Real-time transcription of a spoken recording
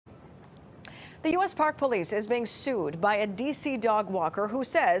The U.S. Park Police is being sued by a D.C. dog walker who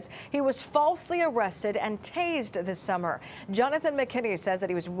says he was falsely arrested and tased this summer. Jonathan McKinney says that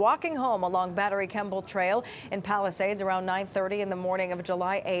he was walking home along Battery Kemble Trail in Palisades around 9:30 in the morning of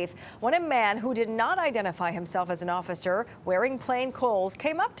July 8th when a man who did not identify himself as an officer wearing plain clothes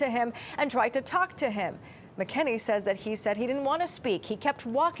came up to him and tried to talk to him. McKinney says that he said he didn't want to speak. He kept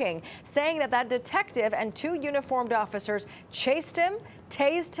walking, saying that detective and two uniformed officers chased him,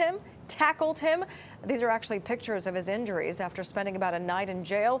 tased him, tackled him. These are actually pictures of his injuries. After spending about a night in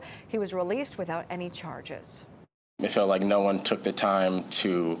jail, he was released without any charges. It felt like no one took the time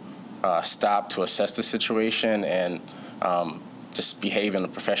to stop to assess the situation and just behave in a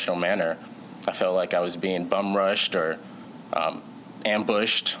professional manner. I felt like I was being bum rushed or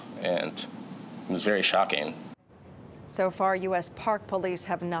ambushed, and it was very shocking. So far, U.S. Park Police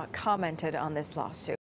have not commented on this lawsuit.